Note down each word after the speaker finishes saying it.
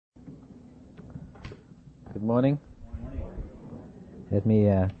Good morning. Let me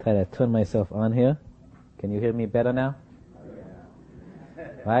try to turn myself on here. Can you hear me better now?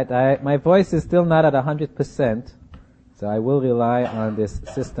 Right. My voice is still not at 100%, so I will rely on this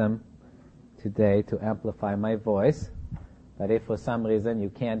system today to amplify my voice. But if for some reason you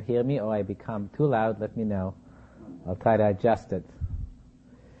can't hear me or I become too loud, let me know. I'll try to adjust it.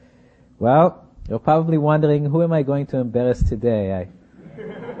 Well, you're probably wondering, who am I going to embarrass today? I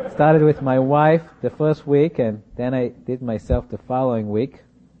started with my wife the first week, and then I did myself the following week.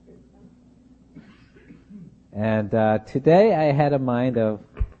 And today I had a mind of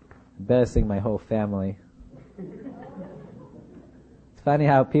embarrassing my whole family. It's funny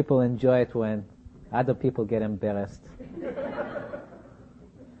how people enjoy it when other people get embarrassed.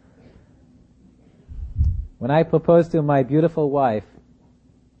 When I proposed to my beautiful wife,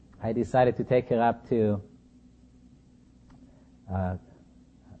 I decided to take her up to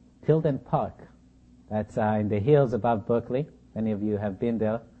Tilden Park. That's in the hills above Berkeley. Many of you have been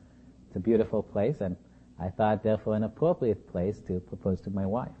there. It's a beautiful place, and I thought therefore an appropriate place to propose to my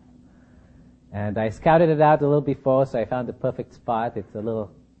wife. And I scouted it out a little before, so I found the perfect spot. It's a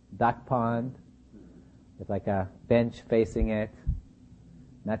little duck pond with like a bench facing it,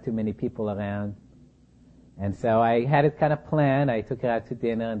 not too many people around. And so I had it kind of planned. I took her out to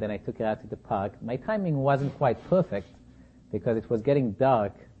dinner, and then I took her out to the park. My timing wasn't quite perfect because it was getting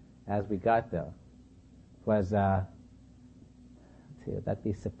dark as we got there. It was, let's see, would that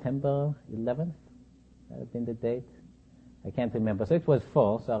be September 11th? That would have been the date? I can't remember. So it was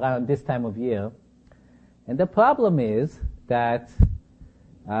fall, so around this time of year. And the problem is that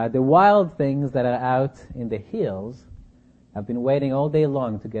the wild things that are out in the hills have been waiting all day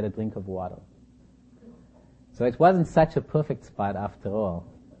long to get a drink of water. So it wasn't such a perfect spot after all.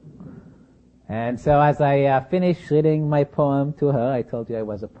 And so as I finished reading my poem to her, I told you I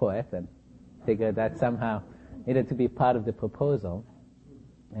was a poet and figured that somehow needed to be part of the proposal.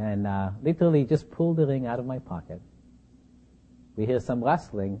 And literally just pulled the ring out of my pocket. We hear some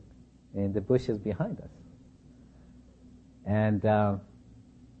rustling in the bushes behind us. And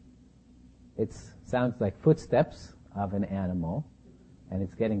it sounds like footsteps of an animal, and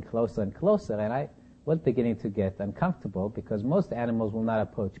it's getting closer and closer, and I was beginning to get uncomfortable because most animals will not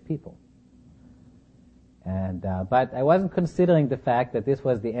approach people. And but I wasn't considering the fact that this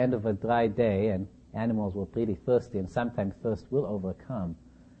was the end of a dry day and animals were pretty thirsty, and sometimes thirst will overcome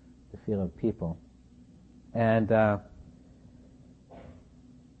the fear of people. And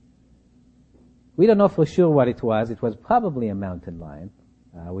we don't know for sure what it was. It was probably a mountain lion.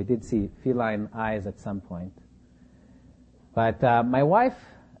 We did see feline eyes at some point. But my wife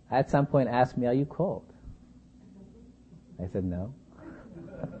at some point asked me, "Are you cold?" I said, "No."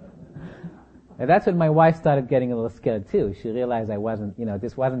 And that's when my wife started getting a little scared too. She realized I wasn't,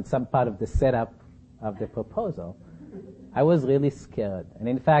 this wasn't some part of the setup of the proposal. I was really scared. And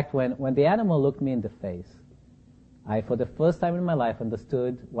in fact, when the animal looked me in the face, I, for the first time in my life,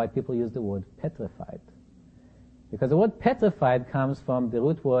 understood why people use the word petrified. Because the word petrified comes from the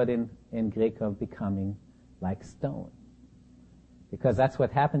root word in Greek of becoming like stone. Because that's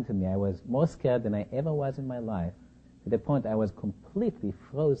what happened to me. I was more scared than I ever was in my life, to the point I was completely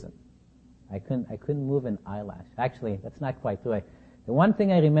frozen. I couldn't move an eyelash. Actually, that's not quite true. The one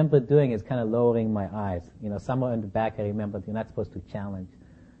thing I remember doing is kind of lowering my eyes. Somewhere in the back I remembered you're not supposed to challenge,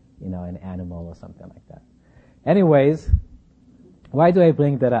 an animal or something like that. Anyways, why do I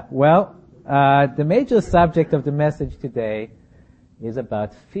bring that up? Well, the major subject of the message today is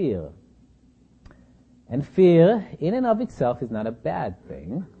about fear. And fear, in and of itself, is not a bad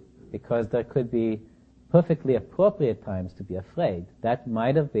thing, because there could be perfectly appropriate times to be afraid. That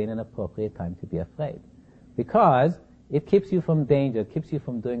might have been an appropriate time to be afraid, because it keeps you from danger, it keeps you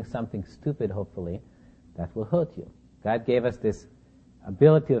from doing something stupid, hopefully, that will hurt you. God gave us this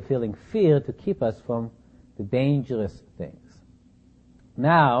ability of feeling fear to keep us from the dangerous things.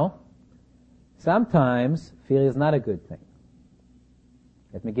 Now, sometimes fear is not a good thing.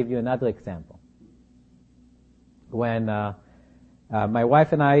 Let me give you another example. When my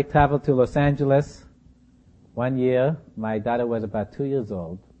wife and I traveled to Los Angeles one year, my daughter was about 2 years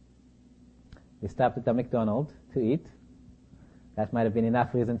old. We stopped at the McDonald's to eat. That might have been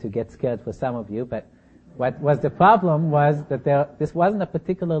enough reason to get scared for some of you, but what was the problem was that this wasn't a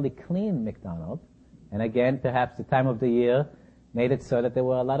particularly clean McDonald's. And again, perhaps the time of the year made it so that there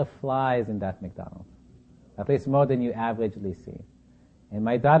were a lot of flies in that McDonald's. At least more than you averagely see. And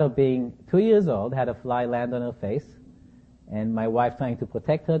my daughter, being 2 years old, had a fly land on her face. And my wife, trying to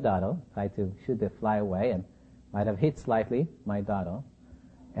protect her daughter, tried to shoot the fly away and might have hit slightly my daughter.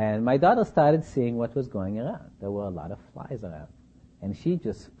 And my daughter started seeing what was going around. There were a lot of flies around. And she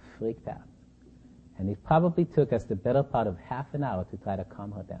just freaked out. And it probably took us the better part of half an hour to try to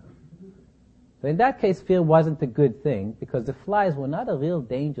calm her down. So in that case, fear wasn't a good thing because the flies were not a real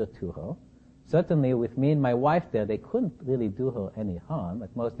danger to her. Certainly with me and my wife there, they couldn't really do her any harm.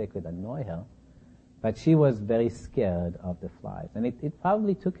 At most they could annoy her. But she was very scared of the flies. And it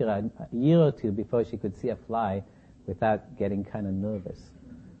probably took her a year or two before she could see a fly without getting kind of nervous.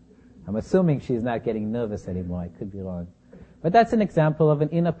 I'm assuming she's not getting nervous anymore. I could be wrong. But that's an example of an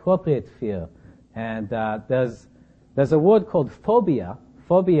inappropriate fear. And there's a word called phobia.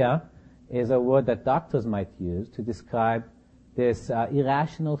 Phobia is a word that doctors might use to describe this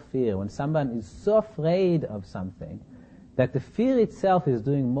irrational fear. When someone is so afraid of something that the fear itself is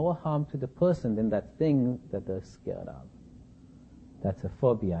doing more harm to the person than that thing that they're scared of. That's a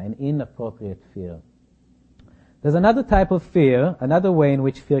phobia, an inappropriate fear. There's another type of fear, another way in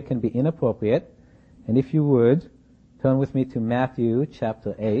which fear can be inappropriate. And if you would, turn with me to Matthew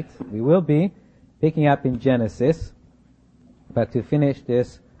chapter 8. We will be picking up in Genesis. But to finish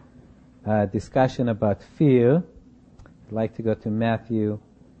this discussion about fear, I'd like to go to Matthew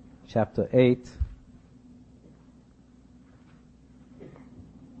chapter 8.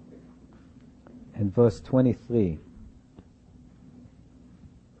 And verse 23.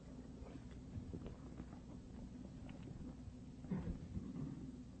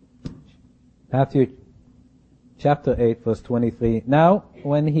 Matthew chapter 8 verse 23. Now,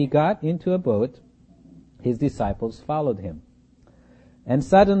 when he got into a boat, his disciples followed him. And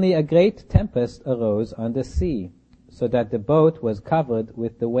suddenly a great tempest arose on the sea, so that the boat was covered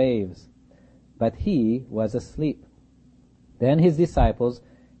with the waves. But he was asleep. Then his disciples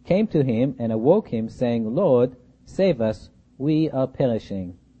came to him and awoke him, saying, Lord, save us, we are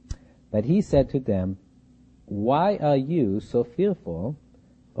perishing. But he said to them, Why are you so fearful,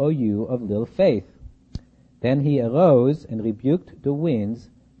 O you of little faith? Then he arose and rebuked the winds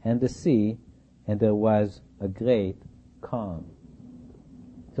and the sea, and there was a great calm.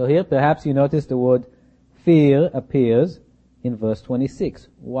 So here perhaps you notice the word fear appears in verse 26.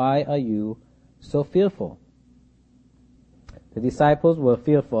 Why are you so fearful? The disciples were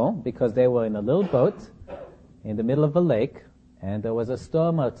fearful because they were in a little boat in the middle of a lake, and there was a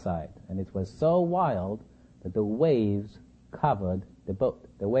storm outside, and it was so wild that the waves covered the boat.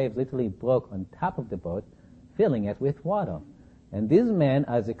 The waves literally broke on top of the boat, filling it with water. And these men,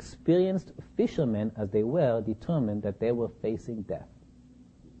 as experienced fishermen as they were, determined that they were facing death.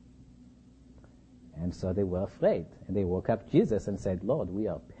 And so they were afraid. And they woke up Jesus and said, Lord, we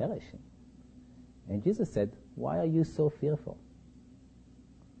are perishing. And Jesus said, why are you so fearful?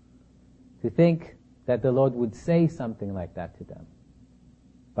 To think that the Lord would say something like that to them.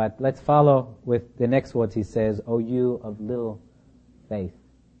 But let's follow with the next words he says, O you of little faith.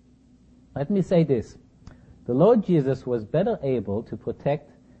 Let me say this. The Lord Jesus was better able to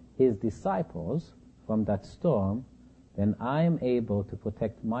protect his disciples from that storm than I am able to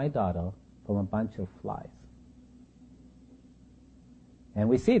protect my daughter from a bunch of flies. And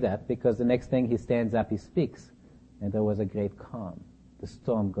we see that because the next thing he stands up, he speaks, and there was a great calm. The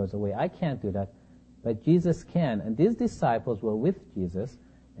storm goes away. I can't do that, but Jesus can. And these disciples were with Jesus,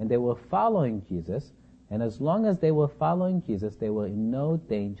 and they were following Jesus, and as long as they were following Jesus, they were in no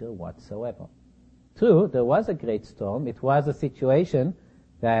danger whatsoever. True, there was a great storm. It was a situation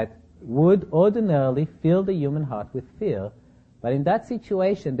that would ordinarily fill the human heart with fear, but in that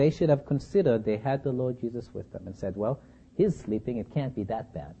situation, they should have considered they had the Lord Jesus with them and said, well, he's sleeping, it can't be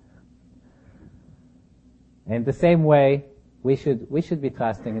that bad. And the same way, we should be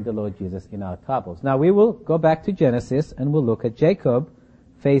trusting in the Lord Jesus in our troubles. Now we will go back to Genesis and we'll look at Jacob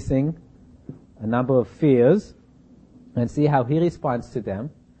facing a number of fears and see how he responds to them.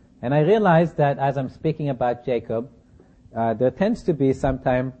 And I realize that as I'm speaking about Jacob, there tends to be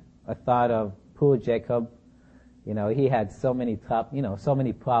sometimes a thought of poor Jacob. You know, he had so many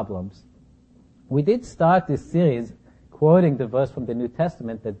problems. We did start this series quoting the verse from the New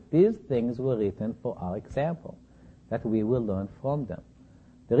Testament that these things were written for our example, that we will learn from them.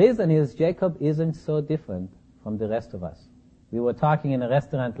 The reason is Jacob isn't so different from the rest of us. We were talking in a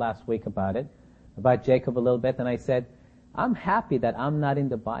restaurant last week about Jacob a little bit, and I said, I'm happy that I'm not in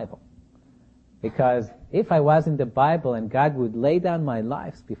the Bible. Because if I was in the Bible and God would lay down my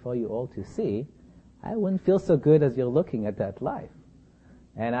life before you all to see, I wouldn't feel so good as you're looking at that life.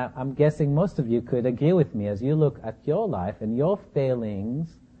 And I'm guessing most of you could agree with me as you look at your life and your failings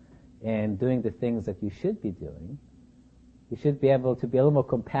and doing the things that you should be doing. You should be able to be a little more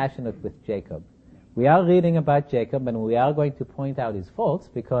compassionate with Jacob. We are reading about Jacob and we are going to point out his faults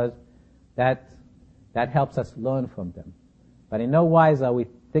because that helps us learn from them. But in no wise are we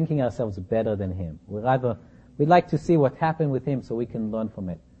thinking ourselves better than him. We'd like to see what happened with him so we can learn from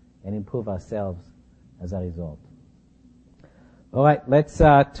it and improve ourselves as a result. All right, let's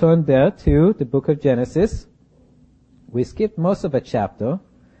turn there to the book of Genesis. We skipped most of a chapter.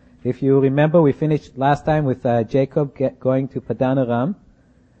 If you remember, we finished last time with Jacob going to Padan Aram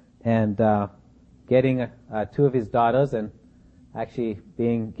and getting two of his daughters and actually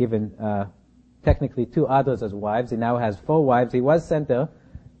being given technically two others as wives. He now has 4 wives. He was sent there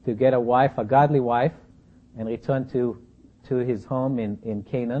to get a wife, a godly wife, and return to his home in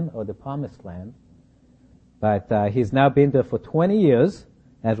Canaan, or the Promised Land. But he's now been there for 20 years,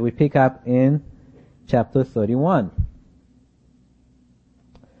 as we pick up in chapter 31.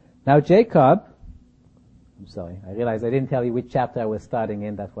 Now Jacob, I'm sorry, I realized I didn't tell you which chapter I was starting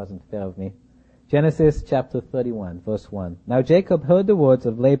in. That wasn't fair of me. Genesis chapter 31, verse 1. Now Jacob heard the words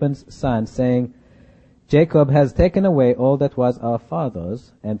of Laban's son, saying, Jacob has taken away all that was our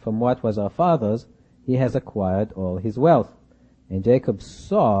father's, and from what was our father's he has acquired all his wealth. And Jacob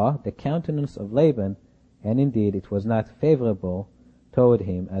saw the countenance of Laban, and indeed it was not favorable toward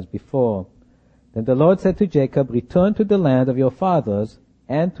him as before. Then the Lord said to Jacob, Return to the land of your fathers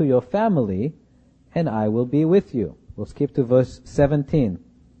and to your family, and I will be with you. We'll skip to verse 17.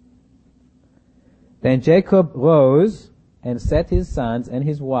 Then Jacob rose and set his sons and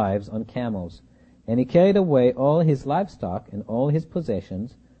his wives on camels, and he carried away all his livestock and all his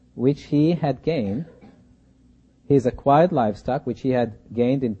possessions, which he had gained, his acquired livestock, which he had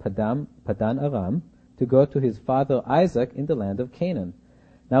gained in Padan Aram, to go to his father Isaac in the land of Canaan.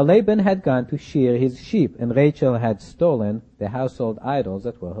 Now Laban had gone to shear his sheep, and Rachel had stolen the household idols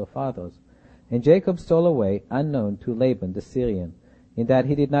that were her father's. And Jacob stole away unknown to Laban the Syrian, in that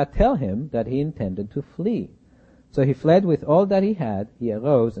he did not tell him that he intended to flee. So he fled with all that he had. He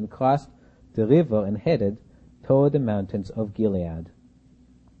arose and crossed the river and headed toward the mountains of Gilead.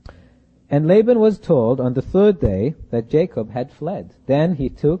 And Laban was told on the 3rd day that Jacob had fled. Then he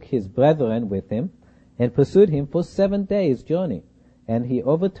took his brethren with him and pursued him for 7 days' journey, and he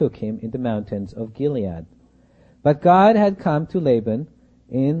overtook him in the mountains of Gilead. But God had come to Laban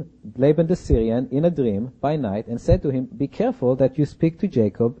the Syrian in a dream by night, and said to him, Be careful that you speak to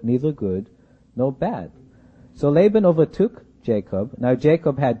Jacob neither good nor bad. So Laban overtook Jacob. Now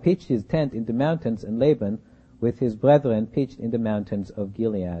Jacob had pitched his tent in the mountains, and Laban with his brethren pitched in the mountains of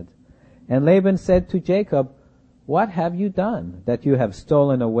Gilead. And Laban said to Jacob, What have you done, that you have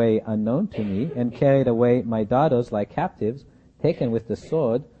stolen away unknown to me, and carried away my daughters like captives, taken with the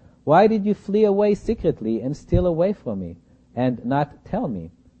sword? Why did you flee away secretly and steal away from me, and not tell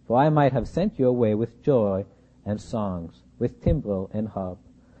me? For I might have sent you away with joy and songs, with timbrel and harp.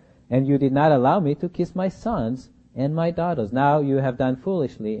 And you did not allow me to kiss my sons and my daughters. Now you have done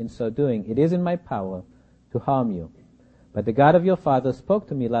foolishly in so doing. It is in my power to harm you. But the God of your father spoke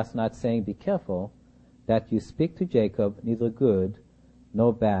to me last night, saying, Be careful that you speak to Jacob neither good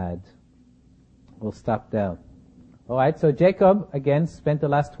nor bad. We'll stop there. All right, so Jacob, again, spent the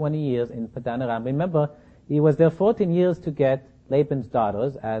last 20 years in Padan Aram. Remember, he was there 14 years to get Laban's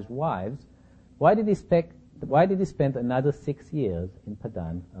daughters as wives. Why did he spend another 6 years in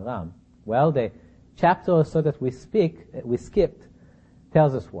Padan Aram? Well, the chapter or so that we skipped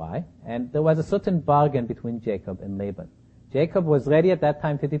tells us why. And there was a certain bargain between Jacob and Laban. Jacob was ready at that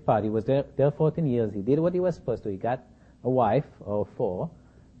time to depart. He was there 14 years. He did what he was supposed to. He got a wife or 4,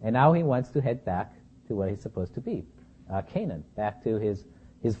 and now he wants to head back to where he's supposed to be, Canaan, back to his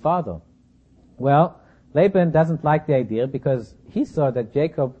father. Well, Laban doesn't like the idea because he saw that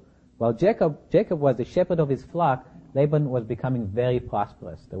Jacob was the shepherd of his flock. Laban was becoming very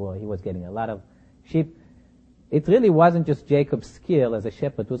prosperous. He was getting a lot of sheep. It really wasn't just Jacob's skill as a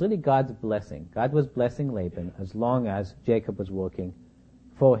shepherd. It was really God's blessing. God was blessing Laban as long as Jacob was working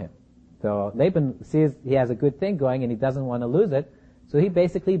for him. So Laban sees he has a good thing going and he doesn't want to lose it. So he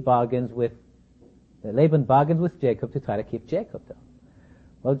basically Laban bargains with Jacob to try to keep Jacob there.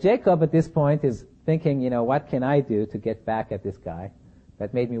 Well, Jacob at this point is thinking, what can I do to get back at this guy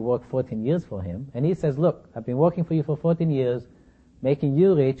that made me work 14 years for him? And he says, look, I've been working for you for 14 years, making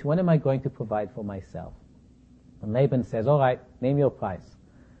you rich. When am I going to provide for myself? And Laban says, all right, name your price.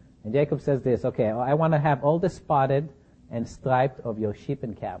 And Jacob says this, okay, I want to have all the spotted and striped of your sheep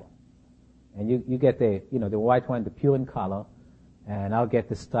and cattle. And you get the white one, the pure in color, and I'll get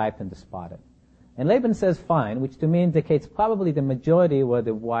the striped and the spotted. And Laban says fine, which to me indicates probably the majority were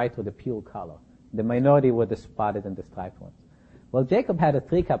the white or the pure color. The minority were the spotted and the striped ones. Well, Jacob had a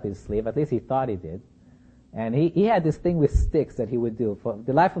trick up his sleeve, at least he thought he did. And he had this thing with sticks that he would do. For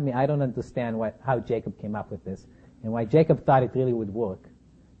the life of me, I don't understand how Jacob came up with this and why Jacob thought it really would work.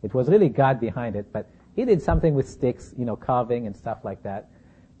 It was really God behind it, but he did something with sticks, carving and stuff like that.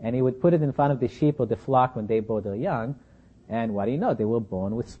 And he would put it in front of the sheep or the flock when they bore their young. And what do you know? They were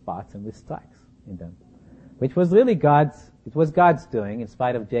born with spots and with stripes in them. which was really God's doing in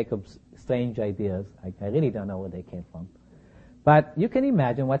spite of Jacob's strange ideas. I really don't know where they came from. But you can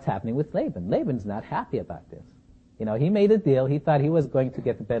imagine what's happening with Laban. Laban's not happy about this. He made a deal. He thought he was going to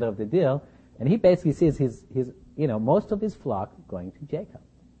get the better of the deal, and he basically sees his most of his flock going to Jacob.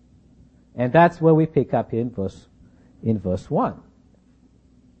 And that's where we pick up here in verse 1.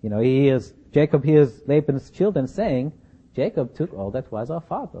 Jacob hears Laban's children saying, Jacob took all that was our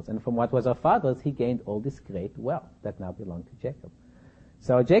father's, and from what was our father's, he gained all this great wealth that now belonged to Jacob.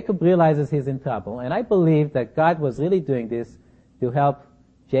 So Jacob realizes he's in trouble, and I believe that God was really doing this to help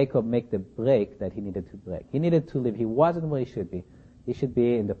Jacob make the break that he needed to break. He needed to live. He wasn't where he should be. He should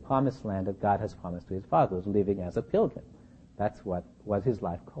be in the promised land that God has promised to his fathers, living as a pilgrim. That's what was his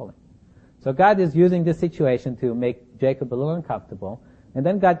life calling. So God is using this situation to make Jacob a little uncomfortable, and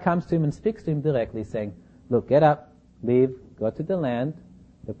then God comes to him and speaks to him directly, saying, look, get up, leave, go to the land,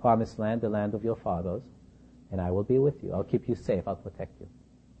 the promised land, the land of your fathers, and I will be with you. I'll keep you safe. I'll protect you.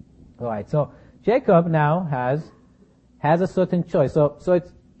 All right. So Jacob now has a certain choice. So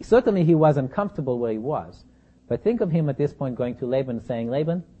it's certainly he was uncomfortable where he was. But think of him at this point going to Laban and saying,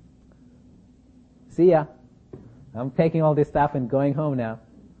 Laban, see ya. I'm taking all this stuff and going home now.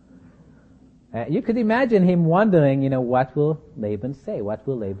 You could imagine him wondering, what will Laban say? What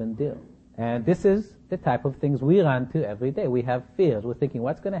will Laban do? And this is the type of things we run to every day. We have fears. We're thinking,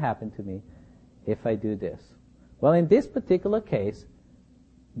 what's going to happen to me if I do this? Well, in this particular case,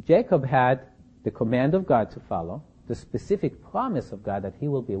 Jacob had the command of God to follow, the specific promise of God that he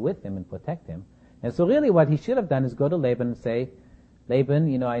will be with him and protect him. And so really what he should have done is go to Laban and say,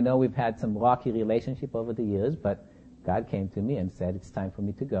 Laban, I know we've had some rocky relationship over the years, but God came to me and said, it's time for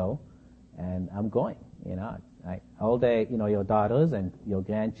me to go, and I'm going. All day, your daughters and your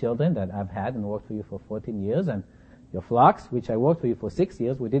grandchildren that I've had and worked for you for 14 years, and your flocks, which I worked for you for 6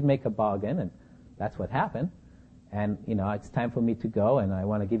 years, we did make a bargain, and that's what happened. And, it's time for me to go, and I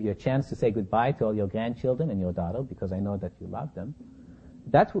want to give you a chance to say goodbye to all your grandchildren and your daughter, because I know that you love them.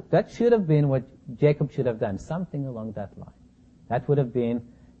 That should have been what Jacob should have done, something along that line. That would have been,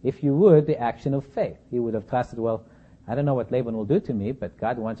 if you would, the action of faith. He would have trusted, well, I don't know what Laban will do to me, but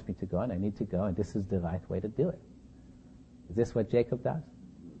God wants me to go, and I need to go, and this is the right way to do it. Is this what Jacob does?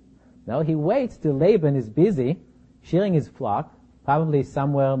 No, he waits till Laban is busy shearing his flock, probably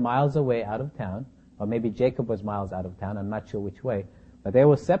somewhere miles away out of town, or maybe Jacob was miles out of town, I'm not sure which way, but they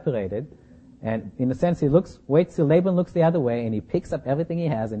were separated, and in a sense he waits till Laban looks the other way, and he picks up everything he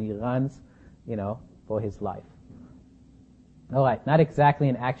has, and he runs, for his life. Alright, not exactly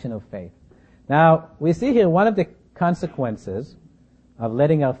an action of faith. Now, we see here one of the consequences of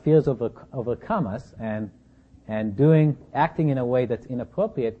letting our fears overcome us and acting in a way that's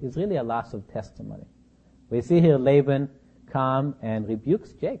inappropriate is really a loss of testimony. We see here Laban come and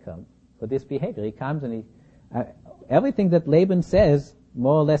rebukes Jacob for this behavior. He comes and everything that Laban says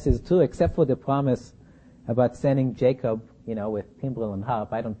more or less is true, except for the promise about sending Jacob, with timbrel and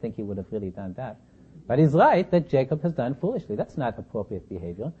harp. I don't think he would have really done that. But he's right that Jacob has done foolishly. That's not appropriate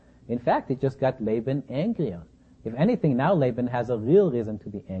behavior. In fact, it just got Laban angrier. If anything, now Laban has a real reason to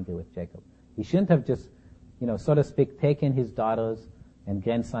be angry with Jacob. He shouldn't have just, so to speak, taken his daughters and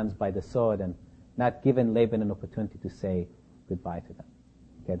grandsons by the sword and not given Laban an opportunity to say goodbye to them.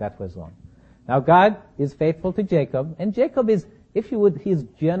 Okay, that was wrong. Now God is faithful to Jacob, and Jacob is, if you would, he's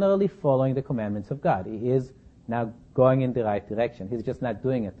generally following the commandments of God. He is now going in the right direction. He's just not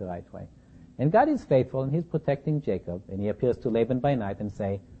doing it the right way. And God is faithful, and he's protecting Jacob, and he appears to Laban by night and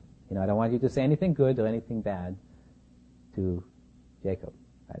say, I don't want you to say anything good or anything bad to Jacob.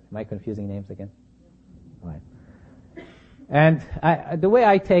 Right. Am I confusing names again? All right. And the way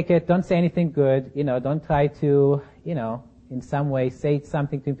I take it, don't say anything good, don't try to, in some way say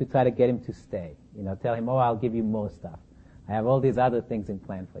something to him to try to get him to stay. Tell him, I'll give you more stuff. I have all these other things in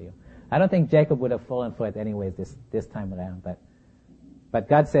plan for you. I don't think Jacob would have fallen for it anyways this time around, but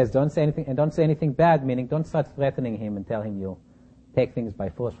God says don't say anything, and don't say anything bad, meaning don't start threatening him and tell him you'll take things by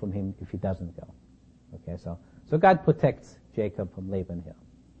force from him if he doesn't go. Okay, so God protects Jacob from Laban here.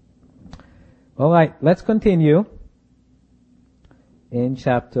 All right, let's continue in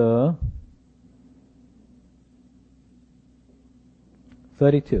chapter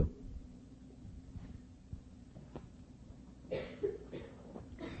 32.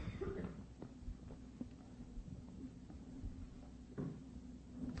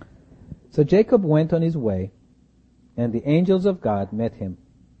 So Jacob went on his way, and the angels of God met him.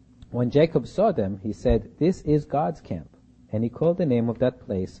 When Jacob saw them, he said, "This is God's camp." And he called the name of that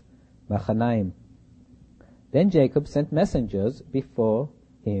place Machanaim. Then Jacob sent messengers before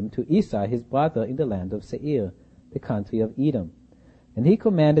him to Esau his brother in the land of Seir, the country of Edom. And he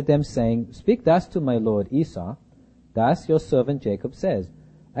commanded them, saying, Speak thus to my lord Esau. Thus your servant Jacob says,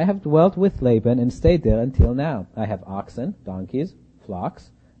 I have dwelt with Laban and stayed there until now. I have oxen, donkeys,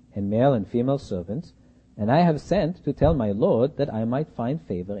 flocks, and male and female servants, and I have sent to tell my lord that I might find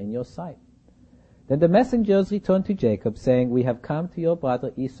favor in your sight. Then the messengers returned to Jacob, saying, We have come to your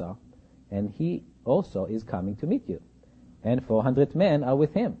brother Esau, and he also is coming to meet you, and 400 men are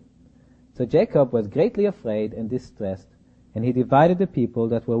with him. So Jacob was greatly afraid and distressed, and he divided the people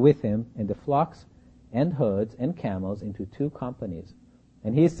that were with him and the flocks and herds and camels into 2 companies.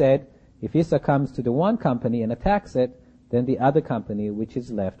 And he said, If Esau comes to the one company and attacks it, then the other company which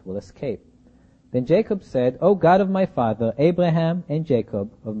is left will escape. Then Jacob said, O God of my father Abraham and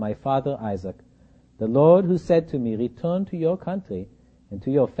Jacob, of my father Isaac, the Lord who said to me, Return to your country and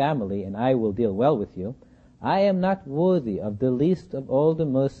to your family, and I will deal well with you, I am not worthy of the least of all the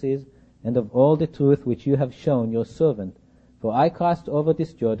mercies and of all the truth which you have shown your servant. For I crossed over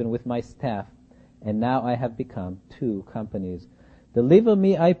this Jordan with my staff, and now I have become 2 companies. Deliver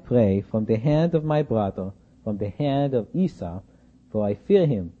me, I pray, from the hand of my brother, from the hand of Esau, for I fear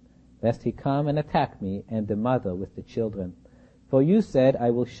him, lest he come and attack me and the mother with the children. For you said, I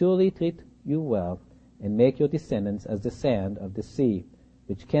will surely treat you well, and make your descendants as the sand of the sea,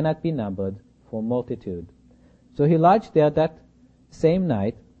 which cannot be numbered for multitude. So he lodged there that same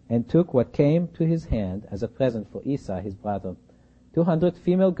night, and took what came to his hand as a present for Esau his brother, 200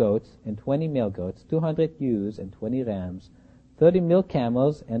 female goats and 20 male goats, 200 ewes and 20 rams, 30 milk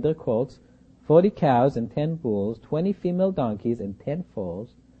camels and their colts, 40 cows and 10 bulls, 20 female donkeys and 10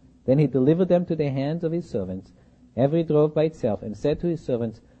 foals. Then he delivered them to the hands of his servants, every drove by itself, and said to his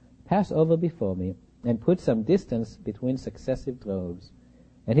servants, Pass over before me, and put some distance between successive droves.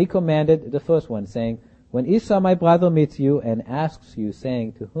 And he commanded the first one, saying, When Esau my brother meets you and asks you,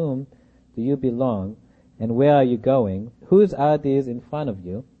 saying, To whom do you belong, and where are you going? Whose are these in front of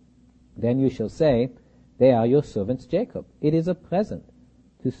you? Then you shall say, They are your servants Jacob. It is a present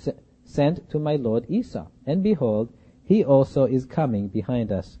to sent to my lord Esau. And behold, he also is coming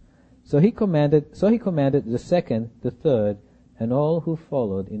behind us. So he commanded the second, the third, and all who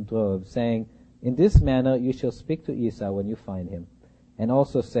followed in droves, saying, In this manner you shall speak to Esau when you find him. And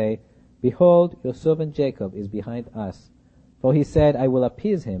also say, Behold, your servant Jacob is behind us. For he said, I will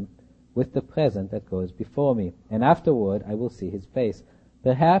appease him with the present that goes before me, and afterward I will see his face.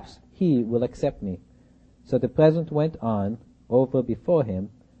 Perhaps he will accept me. So the present went on over before him,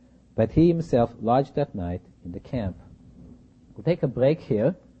 but he himself lodged that night in the camp. We'll take a break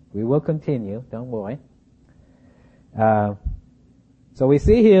here. We will continue, don't worry. So we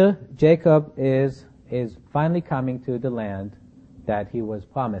see here Jacob is finally coming to the land that he was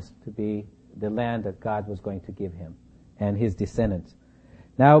promised to be the land that God was going to give him and his descendants.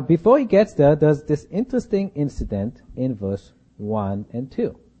 Now, before he gets there, there's this interesting incident in verse 1 and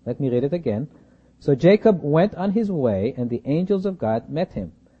 2. Let me read it again. So Jacob went on his way, and the angels of God met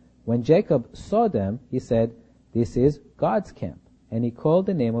him. When Jacob saw them, he said, This is God's camp. And he called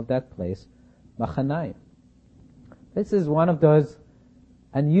the name of that place Mahanaim. This is one of those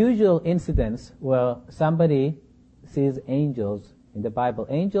unusual incidents where somebody sees angels in the Bible.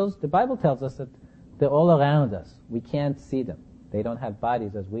 Angels, the Bible tells us that they're all around us. We can't see them. They don't have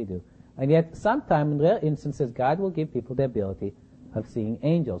bodies as we do. And yet, sometime in rare instances, God will give people the ability of seeing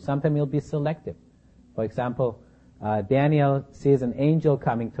angels. Sometimes he'll be selective. For example, Daniel sees an angel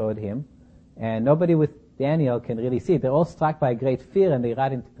coming toward him, and nobody with Daniel can really see. They're all struck by great fear, and they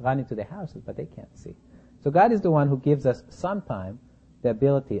run into their houses, but they can't see. So God is the one who gives us sometime the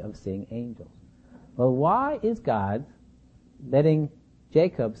ability of seeing angels. Well, why is God letting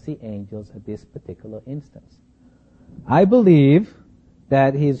Jacob see angels at this particular instance? I believe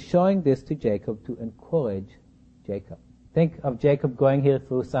that he's showing this to Jacob to encourage Jacob. Think of Jacob going here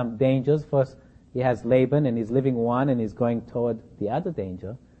through some dangers. First, he has Laban, and he's leaving one, and he's going toward the other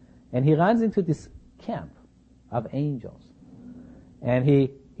danger. And he runs into this camp of angels. And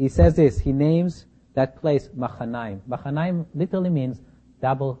he says this, he names that place Mahanaim. Mahanaim literally means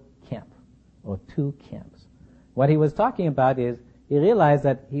double camp, or 2 camps. What he was talking about is, he realized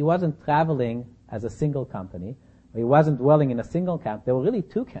that he wasn't traveling as a single company, or he wasn't dwelling in a single camp. There were really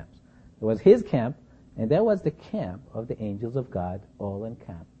 2 camps. There was his camp, and there was the camp of the angels of God, all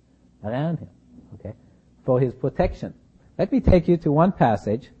encamped around him, okay, for his protection. Let me take you to one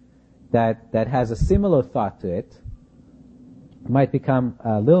passage that has a similar thought to it. It might become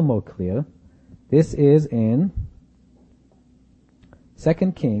a little more clear. This is in 2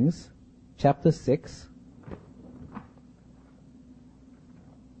 Kings chapter 6.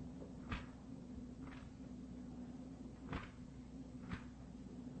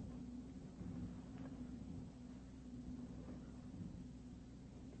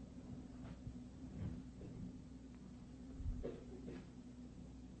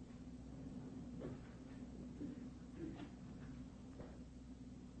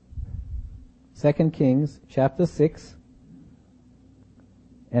 2 Kings chapter 6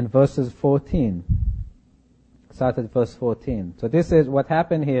 and verses 14. Start at verse 14. So this is what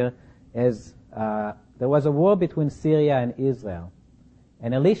happened here is there was a war between Syria and Israel.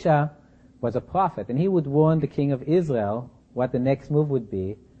 And Elisha was a prophet, and he would warn the king of Israel what the next move would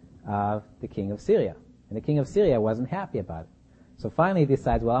be of the king of Syria. And the king of Syria wasn't happy about it. So finally he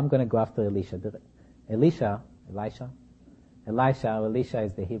decides, well, I'm going to go after Elisha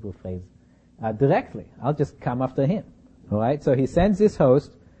is the Hebrew phrase, directly. I'll just come after him. Alright, so he sends his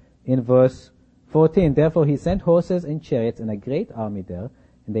host in verse 14. Therefore he sent horses and chariots and a great army there,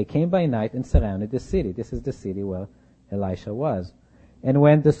 and they came by night and surrounded the city. This is the city where Elisha was. And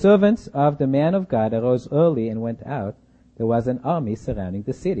when the servants of the man of God arose early and went out, there was an army surrounding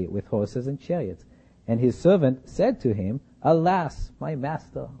the city with horses and chariots. And his servant said to him, Alas, my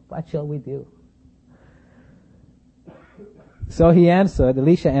master, what shall we do? So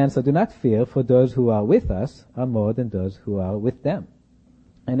Elisha answered, Do not fear, for those who are with us are more than those who are with them.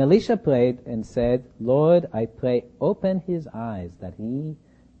 And Elisha prayed and said, Lord, I pray, open his eyes that he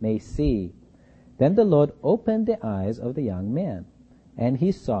may see. Then the Lord opened the eyes of the young man, and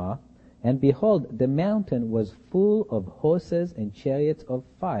he saw, and behold, the mountain was full of horses and chariots of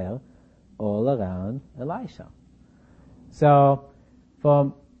fire all around Elisha. So,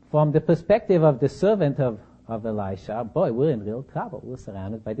 from the perspective of the servant of Elisha, boy, we're in real trouble. We're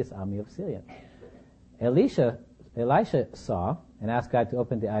surrounded by this army of Syrians. Elisha saw, and asked God to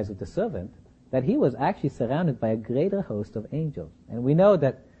open the eyes of the servant, that he was actually surrounded by a greater host of angels. And we know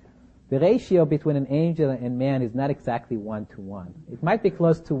that the ratio between an angel and man is not exactly 1-to-1. It might be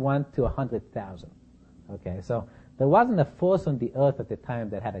close to 1 to 100,000. Okay, so there wasn't a force on the earth at the time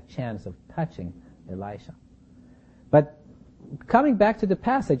that had a chance of touching Elisha. But coming back to the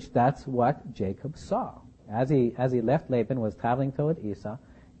passage, that's what Jacob saw. As he left Laban, was traveling toward Esau,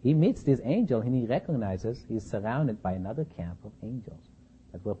 he meets this angel and he recognizes he's surrounded by another camp of angels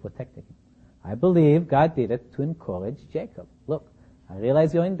that were protecting him. I believe God did it to encourage Jacob. Look, I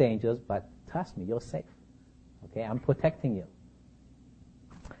realize you're in dangers, but trust me, you're safe. Okay, I'm protecting you.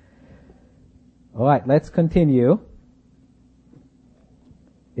 Alright, let's continue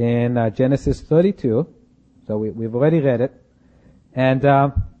in Genesis 32. So we've already read it.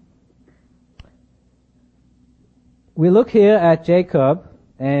 And we look here at Jacob,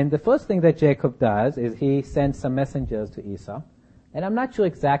 and the first thing that Jacob does is he sends some messengers to Esau. And I'm not sure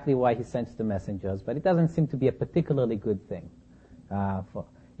exactly why he sends the messengers, but it doesn't seem to be a particularly good thing.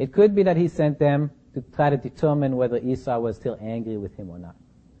 It could be that he sent them to try to determine whether Esau was still angry with him or not,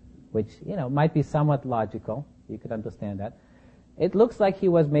 which, might be somewhat logical. You could understand that. It looks like he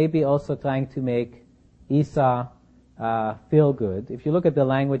was maybe also trying to make Esau feel good. If you look at the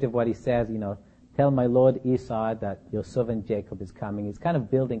language of what he says, tell my lord Esau that your servant Jacob is coming. He's kind of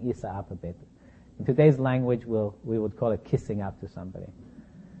building Esau up a bit. In today's language, we would call it kissing up to somebody.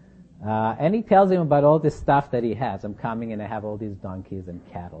 And he tells him about all this stuff that he has. I'm coming and I have all these donkeys and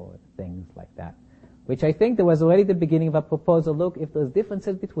cattle and things like that. Which I think there was already the beginning of a proposal. Look, if there's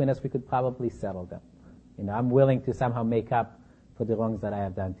differences between us, we could probably settle them. I'm willing to somehow make up for the wrongs that I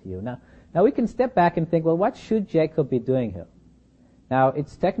have done to you. Now we can step back and think, well, what should Jacob be doing here? Now,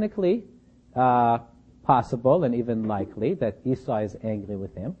 it's technically possible and even likely that Esau is angry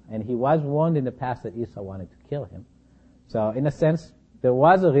with him, and he was warned in the past that Esau wanted to kill him. So, in a sense, there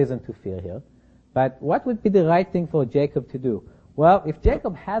was a reason to fear here. But what would be the right thing for Jacob to do? Well, if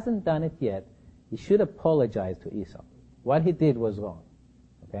Jacob hasn't done it yet, he should apologize to Esau. What he did was wrong.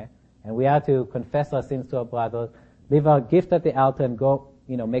 Okay? And we are to confess our sins to our brother, leave our gift at the altar, and go,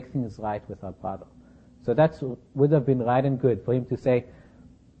 make things right with our brother. So that would have been right and good for him to say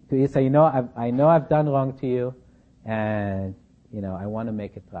to Esau, I know I've done wrong to you, and, I want to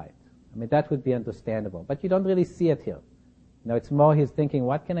make it right. I mean, that would be understandable. But you don't really see it here. It's more he's thinking,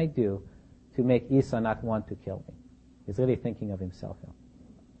 what can I do to make Esau not want to kill me? He's really thinking of himself here.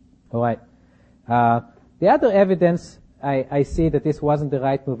 All right. The other evidence I see that this wasn't the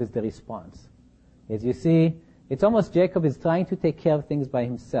right move is the response. As you see, it's almost Jacob is trying to take care of things by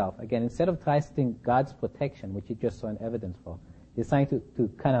himself. Again, instead of trusting God's protection, which he just saw an evidence for, he's trying to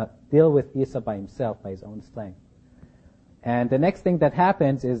kind of deal with Esau by himself, by his own strength. And the next thing that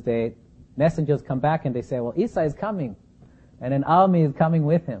happens is the messengers come back and they say, well, Esau is coming, and an army is coming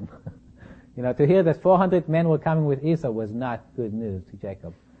with him. To hear that 400 men were coming with Esau was not good news to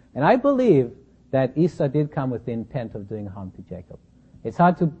Jacob. And I believe that Esau did come with the intent of doing harm to Jacob. It's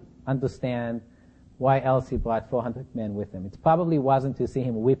hard to understand why else he brought 400 men with him. It probably wasn't to see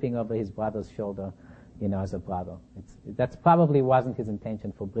him weeping over his brother's shoulder, as a brother. That probably wasn't his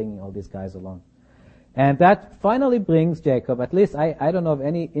intention for bringing all these guys along. And that finally brings Jacob, at least I don't know of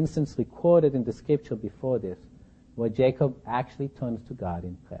any instance recorded in the scripture before this, where Jacob actually turns to God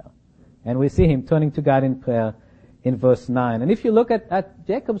in prayer. And we see him turning to God in prayer in verse 9. And if you look at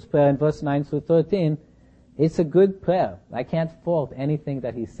Jacob's prayer in verse 9 through 13, it's a good prayer. I can't fault anything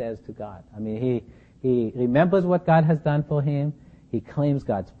that he says to God. I mean, he remembers what God has done for him. He claims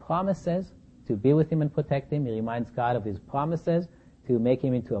God's promises to be with him and protect him. He reminds God of his promises to make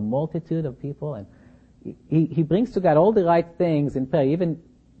him into a multitude of people. And he brings to God all the right things in prayer. Even,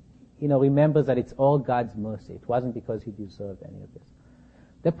 remembers that it's all God's mercy. It wasn't because he deserved any of this.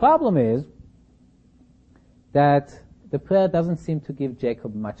 The problem is that the prayer doesn't seem to give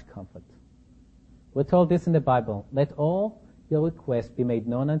Jacob much comfort. We're told this in the Bible: let all your requests be made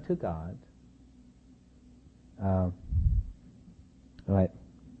known unto God. All right.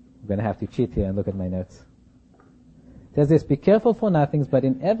 I'm going to have to cheat here and look at my notes. It says this: be careful for nothing, but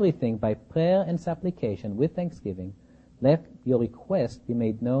in everything, by prayer and supplication, with thanksgiving, let your request be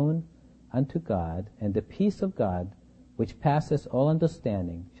made known unto God, and the peace of God, which passeth all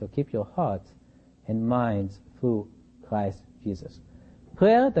understanding, shall keep your hearts and minds through Christ Jesus.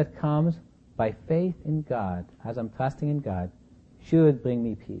 Prayer that comes by faith in God, as I'm trusting in God, should bring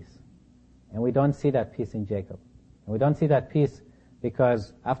me peace. And we don't see that peace in Jacob. And we don't see that peace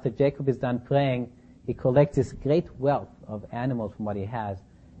because after Jacob is done praying, he collects this great wealth of animals from what he has,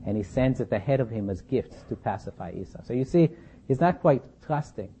 and he sends it ahead of him as gifts to pacify Esau. So you see, he's not quite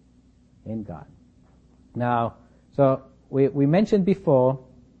trusting in God. Now, so we mentioned before,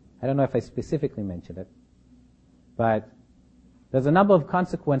 I don't know if I specifically mentioned it, but there's a number of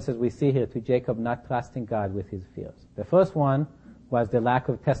consequences we see here to Jacob not trusting God with his fears. The first one was the lack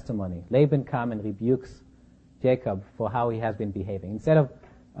of testimony. Laban comes and rebukes Jacob for how he has been behaving. Instead of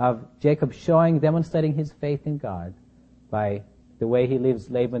Jacob demonstrating his faith in God by the way he leaves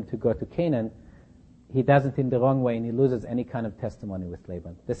Laban to go to Canaan, he does it in the wrong way and he loses any kind of testimony with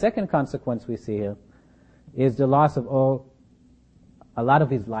Laban. The second consequence we see here is the loss of a lot of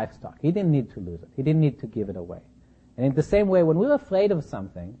his livestock. He didn't need to lose it. He didn't need to give it away. And in the same way, when we're afraid of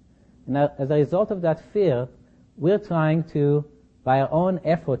something, and as a result of that fear, we're trying to, by our own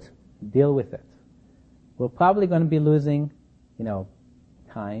effort, deal with it. We're probably going to be losing,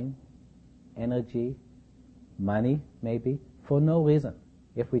 time, energy, money, maybe, for no reason.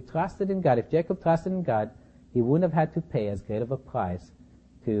 If we trusted in God, if Jacob trusted in God, he wouldn't have had to pay as great of a price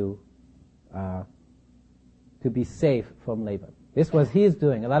to be safe from Laban. This was his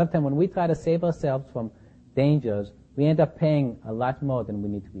doing. A lot of time when we try to save ourselves from dangers, we end up paying a lot more than we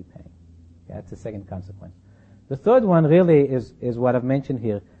need to be paying. Okay, that's the second consequence. The third one really is what I've mentioned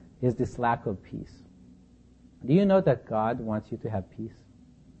here, is this lack of peace. Do you know that God wants you to have peace?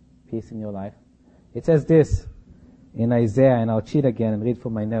 Peace in your life? It says this in Isaiah, and I'll cheat again and read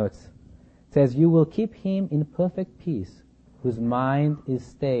from my notes. It says, you will keep him in perfect peace, whose mind is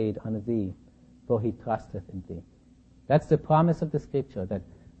stayed on thee, for he trusteth in thee. That's the promise of the scripture, that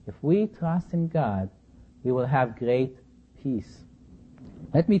if we trust in God, we will have great peace.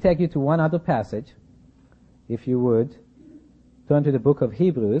 Let me take you to one other passage, if you would. Turn to the book of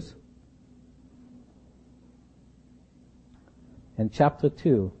Hebrews, and chapter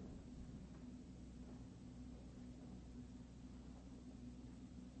 2.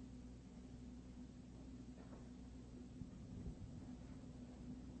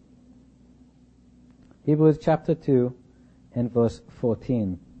 Hebrews chapter 2 and verse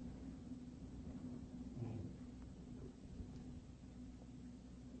 14.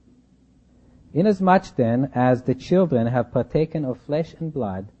 Inasmuch then as the children have partaken of flesh and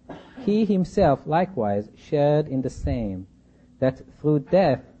blood, he himself likewise shared in the same, that through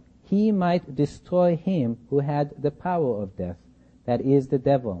death he might destroy him who had the power of death, that is, the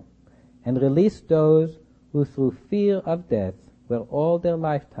devil, and release those who through fear of death were all their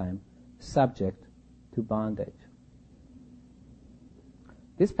lifetime subject to bondage.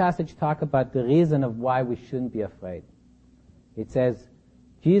 This passage talks about the reason of why we shouldn't be afraid. It says,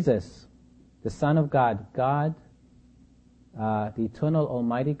 Jesus, the Son of God, the eternal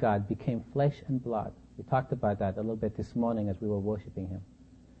Almighty God, became flesh and blood. We talked about that a little bit this morning as we were worshiping Him.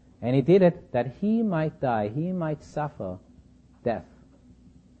 And He did it that He might die, He might suffer death.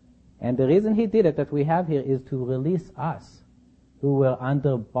 And the reason He did it that we have here is to release us who were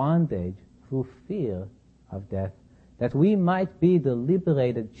under bondage through fear of death, that we might be the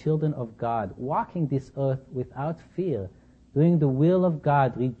liberated children of God, walking this earth without fear, doing the will of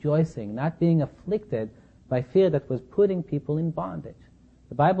God, rejoicing, not being afflicted by fear that was putting people in bondage.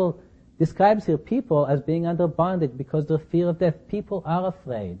 The Bible describes here people as being under bondage because of fear of death. People are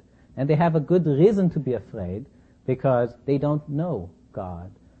afraid, and they have a good reason to be afraid because they don't know God.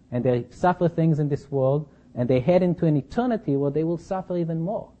 and they suffer things in this world, and they head into an eternity where they will suffer even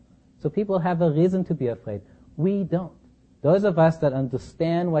more. So people have a reason to be afraid. We don't. Those of us that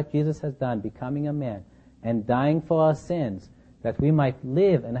understand what Jesus has done, becoming a man and dying for our sins, that we might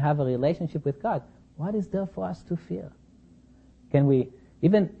live and have a relationship with God, what is there for us to fear? Can we,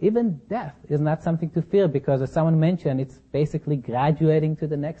 even death is not something to fear, because as someone mentioned, it's basically graduating to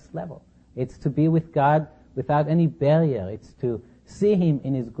the next level. It's to be with God without any barrier. It's to see Him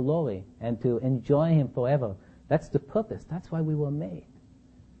in His glory and to enjoy Him forever. That's the purpose. That's why we were made.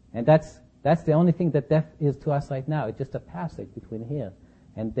 And that's the only thing that death is to us right now. It's just a passage between here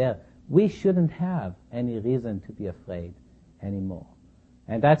and there. We shouldn't have any reason to be afraid anymore.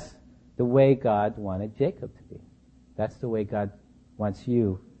 And that's the way God wanted Jacob to be. That's the way God wants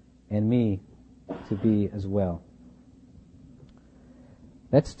you and me to be as well.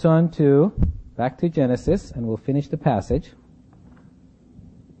 Let's turn back to Genesis, and we'll finish the passage.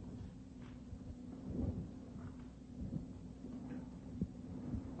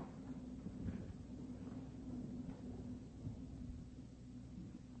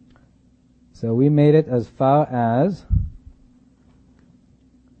 So we made it as far as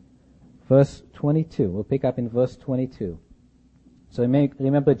verse 22. We'll pick up in verse 22. So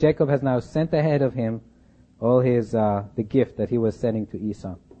remember, Jacob has now sent ahead of him all his the gift that he was sending to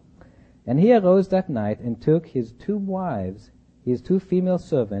Esau. And he arose that night and took his 2 wives, his 2 female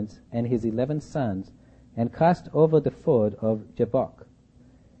servants, and his 11 sons, and crossed over the ford of Jabbok.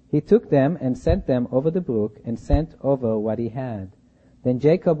 He took them and sent them over the brook, and sent over what he had. Then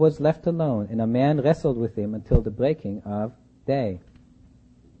Jacob was left alone, and a man wrestled with him until the breaking of day.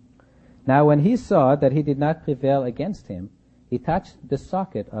 Now when he saw that he did not prevail against him, he touched the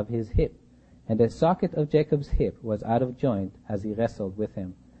socket of his hip, and the socket of Jacob's hip was out of joint as he wrestled with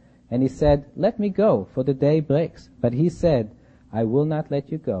him. And he said, "Let me go, for the day breaks." But he said, "I will not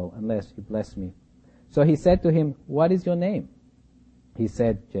let you go unless you bless me." So he said to him, "What is your name?" He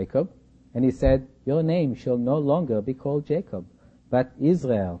said, "Jacob." And he said, "Your name shall no longer be called Jacob, but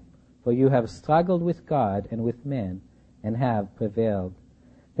Israel, for you have struggled with God and with men, and have prevailed."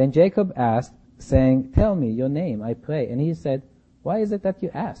 Then Jacob asked, saying, "Tell me your name, I pray." And he said, "Why is it that you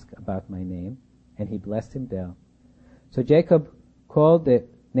ask about my name?" And he blessed him there. So Jacob called the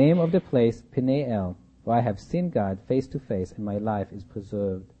name of the place Peniel, for I have seen God face to face, and my life is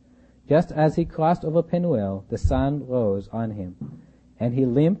preserved. Just as he crossed over Penuel, the sun rose on him, and he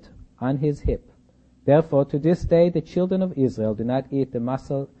limped on his hip. Therefore, to this day, the children of Israel do not eat the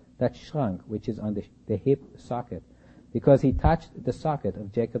muscle that shrunk, which is on the hip socket, because he touched the socket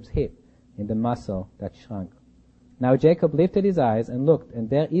of Jacob's hip in the muscle that shrunk. Now Jacob lifted his eyes and looked, and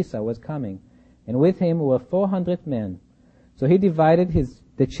there Esau was coming, and with him were 400 men. So he divided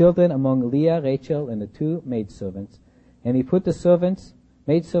the children among Leah, Rachel, and the 2 maidservants, and he put the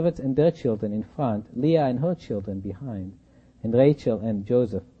maidservants and their children in front, Leah and her children behind, and Rachel and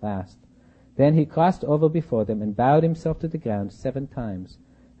Joseph last. Then he crossed over before them and bowed himself to the ground 7 times,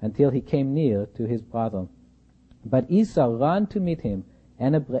 until he came near to his brother. But Esau ran to meet him,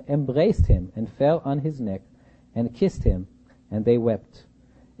 and embraced him, and fell on his neck, and kissed him, and they wept.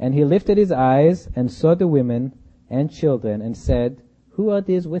 And he lifted his eyes, and saw the women and children, and said, "Who are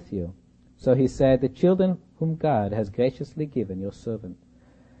these with you?" So he said, "The children whom God has graciously given your servant."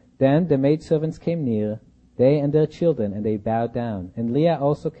 Then the maidservants came near, they and their children, and they bowed down. And Leah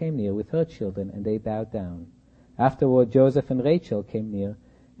also came near with her children, and they bowed down. Afterward Joseph and Rachel came near,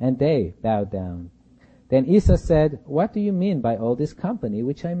 and they bowed down. Then Esau said, "What do you mean by all this company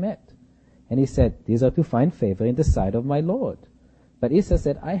which I met?" And he said, "These are to find favor in the sight of my Lord." But Esau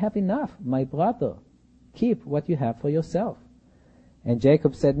said, "I have enough, my brother. Keep what you have for yourself." And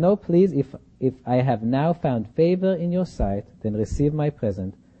Jacob said, "No, please, if I have now found favor in your sight, then receive my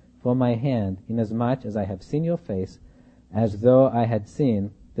present from my hand, inasmuch as I have seen your face, as though I had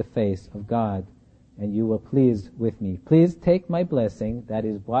seen the face of God, and you were pleased with me. Please take my blessing that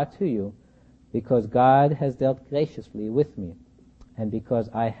is brought to you, because God has dealt graciously with me, and because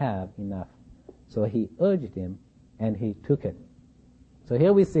I have enough." So he urged him, and he took it. So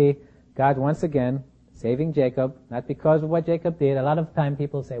here we see God once again saving Jacob, not because of what Jacob did. A lot of time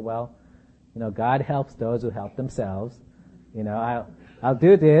people say, well, God helps those who help themselves. I'll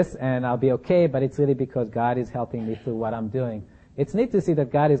do this and I'll be okay, but it's really because God is helping me through what I'm doing. It's neat to see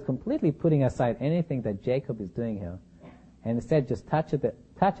that God is completely putting aside anything that Jacob is doing here, and instead just touches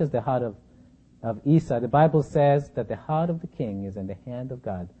the heart of Esau. The Bible says that the heart of the king is in the hand of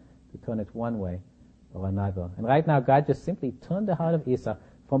God to turn it one way or another. And right now God just simply turned the heart of Esau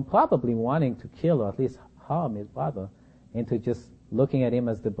from probably wanting to kill or at least harm his brother into just looking at him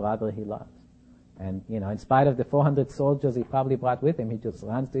as the brother he loves. And, in spite of the 400 soldiers he probably brought with him, he just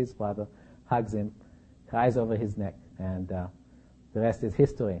runs to his brother, hugs him, cries over his neck, and the rest is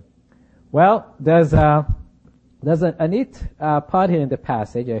history. Well, there's a neat part here in the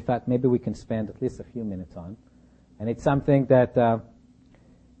passage I thought maybe we can spend at least a few minutes on. And it's something that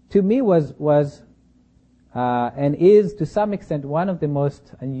to me was and is to some extent one of the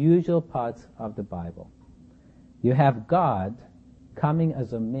most unusual parts of the Bible. You have God coming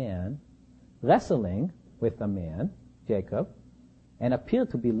as a man, wrestling with a man, Jacob, and appear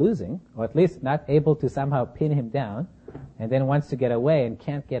to be losing, or at least not able to somehow pin him down, and then wants to get away and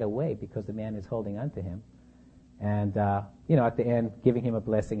can't get away because the man is holding on to him. And, at the end, giving him a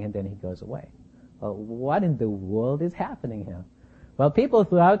blessing, and then he goes away. Well, what in the world is happening here? Well, people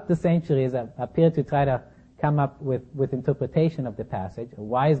throughout the centuries appear to try to come up with interpretation of the passage.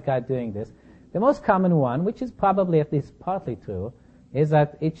 Why is God doing this? The most common one, which is probably at least partly true, is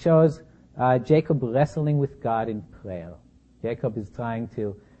that it shows Jacob wrestling with God in prayer. Jacob is trying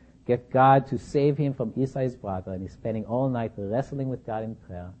to get God to save him from Esau, his brother, and he's spending all night wrestling with God in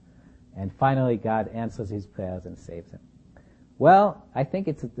prayer. And finally, God answers his prayers and saves him. Well, I think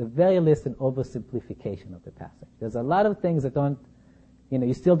it's at the very least an oversimplification of the passage. There's a lot of things that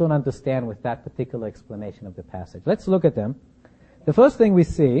you still don't understand with that particular explanation of the passage. Let's look at them. The first thing we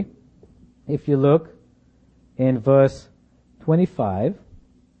see, if you look in verse 25,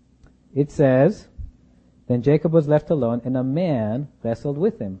 it says, "Then Jacob was left alone, and a man wrestled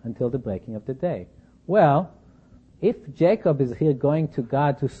with him until the breaking of the day." Well, if Jacob is here going to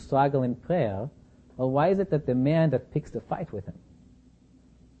God to struggle in prayer, well, why is it that the man that picks the fight with him?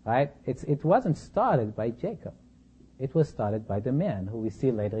 Right? It wasn't started by Jacob. It was started by the man, who we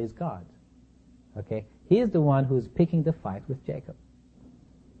see later is God. Okay? He is the one who's picking the fight with Jacob.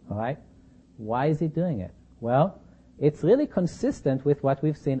 Alright? Why is he doing it? Well, it's really consistent with what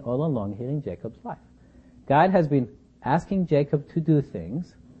we've seen all along here in Jacob's life. God has been asking Jacob to do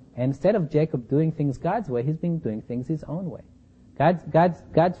things, and instead of Jacob doing things God's way, he's been doing things his own way.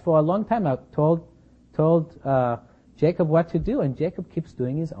 God for a long time now told Jacob what to do, and Jacob keeps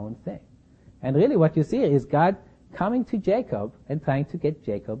doing his own thing. And really what you see is God coming to Jacob and trying to get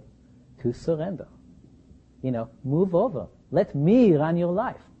Jacob to surrender. Move over. Let me run your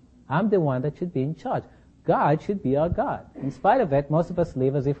life. I'm the one that should be in charge. God should be our God. In spite of it, most of us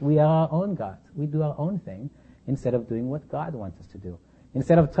live as if we are our own gods. We do our own thing instead of doing what God wants us to do.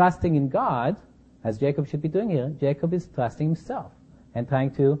 Instead of trusting in God, as Jacob should be doing here, Jacob is trusting himself and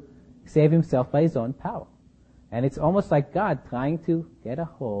trying to save himself by his own power. And it's almost like God trying to get a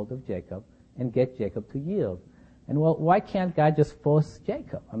hold of Jacob and get Jacob to yield. And well, why can't God just force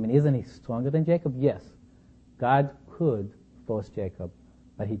Jacob? I mean, isn't he stronger than Jacob? Yes. God could force Jacob,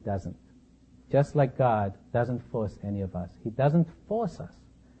 but he doesn't. Just like God doesn't force any of us. He doesn't force us.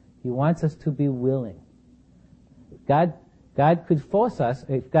 He wants us to be willing. God could force us.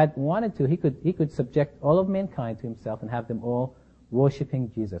 If God wanted to, he could subject all of mankind to himself and have them all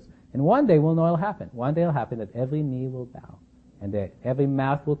worshiping Jesus. And one day we'll know it'll happen. One day it'll happen that every knee will bow and that every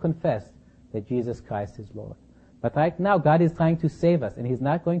mouth will confess that Jesus Christ is Lord. But right now God is trying to save us, and he's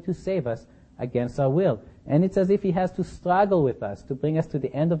not going to save us against our will. And it's as if he has to struggle with us to bring us to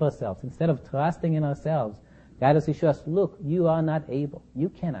the end of ourselves. Instead of trusting in ourselves, God has to show us, look, you are not able. You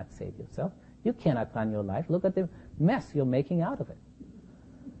cannot save yourself. You cannot run your life. Look at the mess you're making out of it.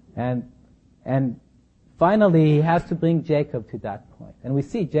 And finally, he has to bring Jacob to that point. And we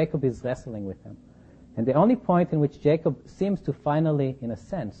see Jacob is wrestling with him. And the only point in which Jacob seems to finally, in a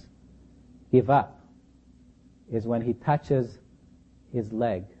sense, give up is when he touches his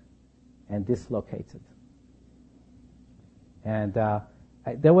leg and dislocates it. And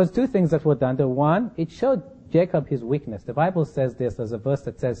there was two things that were done. The one, it showed Jacob his weakness. The Bible says this. There's a verse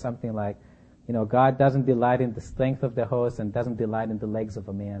that says something like, God doesn't delight in the strength of the horse and doesn't delight in the legs of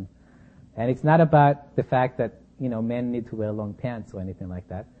a man. And it's not about the fact that, men need to wear long pants or anything like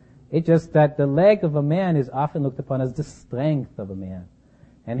that. It's just that the leg of a man is often looked upon as the strength of a man.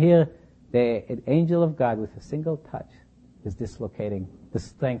 And here, the angel of God with a single touch is dislocating the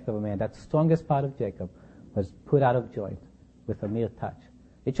strength of a man. That strongest part of Jacob was put out of joint with a mere touch.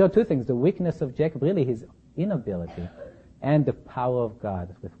 It showed two things: the weakness of Jacob, really his inability, and the power of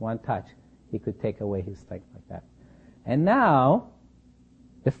God. With one touch, he could take away his strength like that. And now,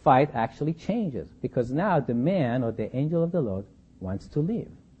 the fight actually changes, because now the man, or the angel of the Lord, wants to leave.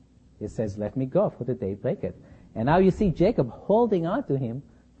 He says, let me go, for the day breaketh. And now you see Jacob holding on to him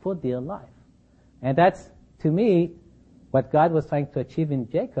for dear life. And that's, to me, what God was trying to achieve in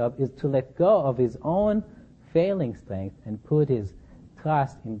Jacob, is to let go of his own failing strength and put his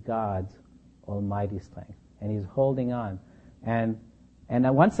trust in God's almighty strength. And he's holding on. And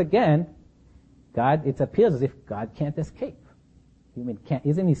once again, it appears as if God can't escape. You mean,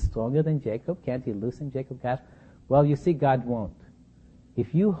 isn't he stronger than Jacob? Can't he loosen Jacob's grasp? Well, you see, God won't.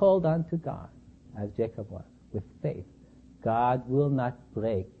 If you hold on to God, as Jacob was, with faith, God will not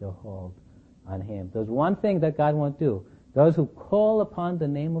break your hold on him. There's one thing that God won't do. Those who call upon the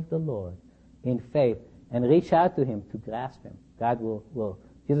name of the Lord in faith and reach out to him to grasp him, God will.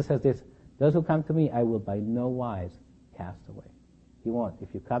 Jesus says this, those who come to me, I will by no wise cast away. He won't. If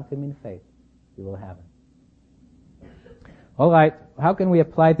you come to him in faith, you will have it. All right, how can we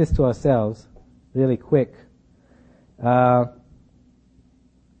apply this to ourselves really quick?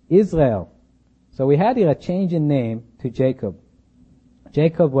 Israel. So we had here a change in name to Jacob.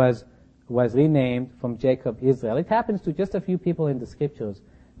 Jacob was renamed from Jacob Israel. It happens to just a few people in the scriptures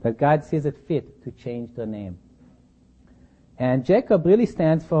that God sees it fit to change their name. And Jacob really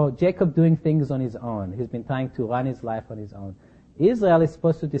stands for Jacob doing things on his own. He's been trying to run his life on his own. Israel is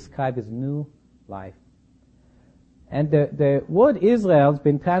supposed to describe his new life. And the word Israel has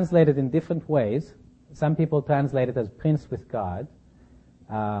been translated in different ways. Some people translate it as prince with God.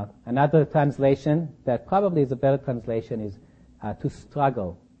 Another translation that probably is a better translation is to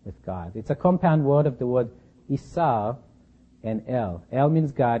struggle with God. It's a compound word of the word Isar and El. El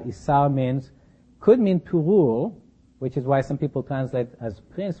means God. Isar could mean to rule, which is why some people translate as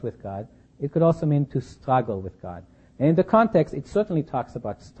prince with God. It could also mean to struggle with God. And in the context, it certainly talks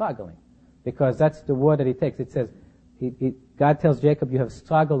about struggling, because that's the word that it takes. It says, God tells Jacob, you have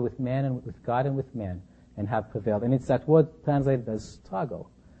struggled with man and with God and with man and have prevailed. And it's that word translated as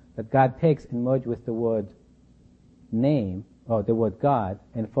struggle that God takes and merges with the word name, or the word God,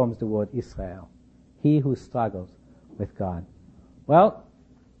 and forms the word Israel. He who struggles with God. Well,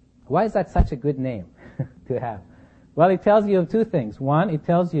 why is that such a good name to have? Well, it tells you of two things. One, it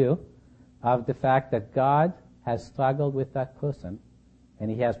tells you of the fact that God has struggled with that person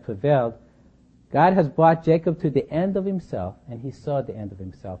and he has prevailed. God has brought Jacob to the end of himself, and he saw the end of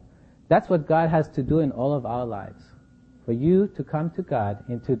himself. That's what God has to do in all of our lives. For you to come to God,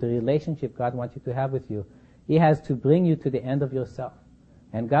 into the relationship God wants you to have with you, he has to bring you to the end of yourself.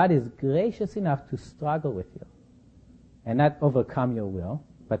 And God is gracious enough to struggle with you and not overcome your will,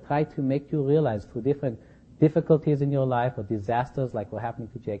 but try to make you realize through different difficulties in your life or disasters like what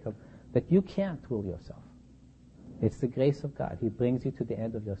happened to Jacob, that you can't rule yourself. It's the grace of God. He brings you to the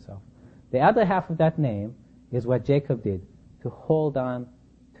end of yourself. The other half of that name is what Jacob did, to hold on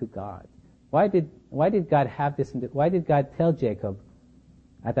to God. Why did God have this? Why did God tell Jacob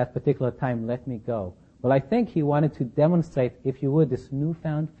at that particular time, let me go? Well, I think he wanted to demonstrate, if you would, this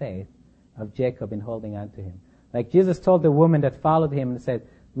newfound faith of Jacob in holding on to him. Like Jesus told the woman that followed him and said,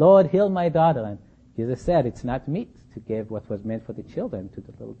 Lord, heal my daughter. And Jesus said, it's not meet to give what was meant for the children to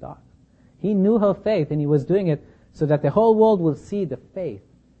the little dogs. He knew her faith, and he was doing it so that the whole world will see the faith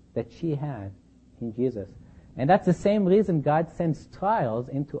that she had in Jesus. And that's the same reason God sends trials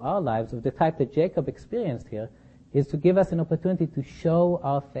into our lives of the type that Jacob experienced here, is to give us an opportunity to show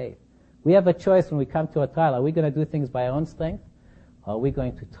our faith. We have a choice when we come to a trial. Are we going to do things by our own strength, or are we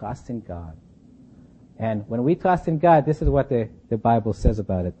going to trust in God? And when we trust in God, this is what the Bible says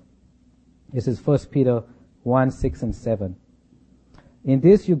about it. This is 1 Peter 1, 6 and 7. In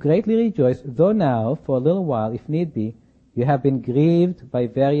this you greatly rejoice, though now, for a little while, if need be, you have been grieved by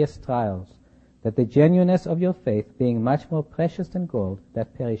various trials, that the genuineness of your faith, being much more precious than gold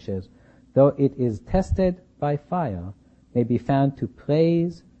that perishes, though it is tested by fire, may be found to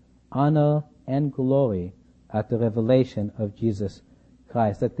praise, honor, and glory at the revelation of Jesus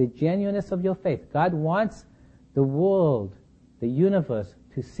Christ. That the genuineness of your faith, God wants the world, the universe,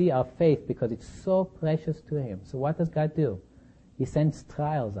 to see our faith because it's so precious to him. So what does God do? He sends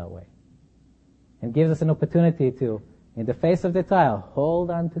trials our way and gives us an opportunity to, in the face of the trial, hold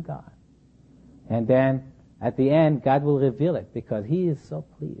on to God. And then at the end, God will reveal it because he is so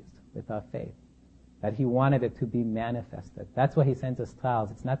pleased with our faith that he wanted it to be manifested. That's why he sends us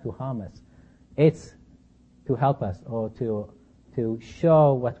trials. It's not to harm us. It's to help us, or to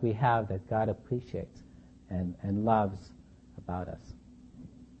show what we have that God appreciates and loves about us.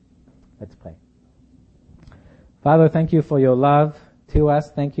 Let's pray. Father, thank you for your love to us.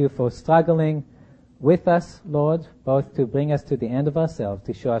 Thank you for struggling with us, Lord, both to bring us to the end of ourselves,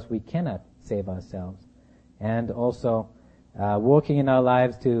 to show us we cannot save ourselves, and also working in our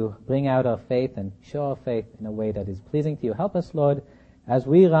lives to bring out our faith and show our faith in a way that is pleasing to you. Help us, Lord, as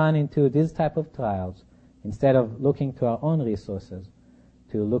we run into this type of trials, instead of looking to our own resources,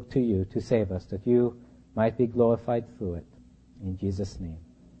 to look to you to save us, that you might be glorified through it. In Jesus' name.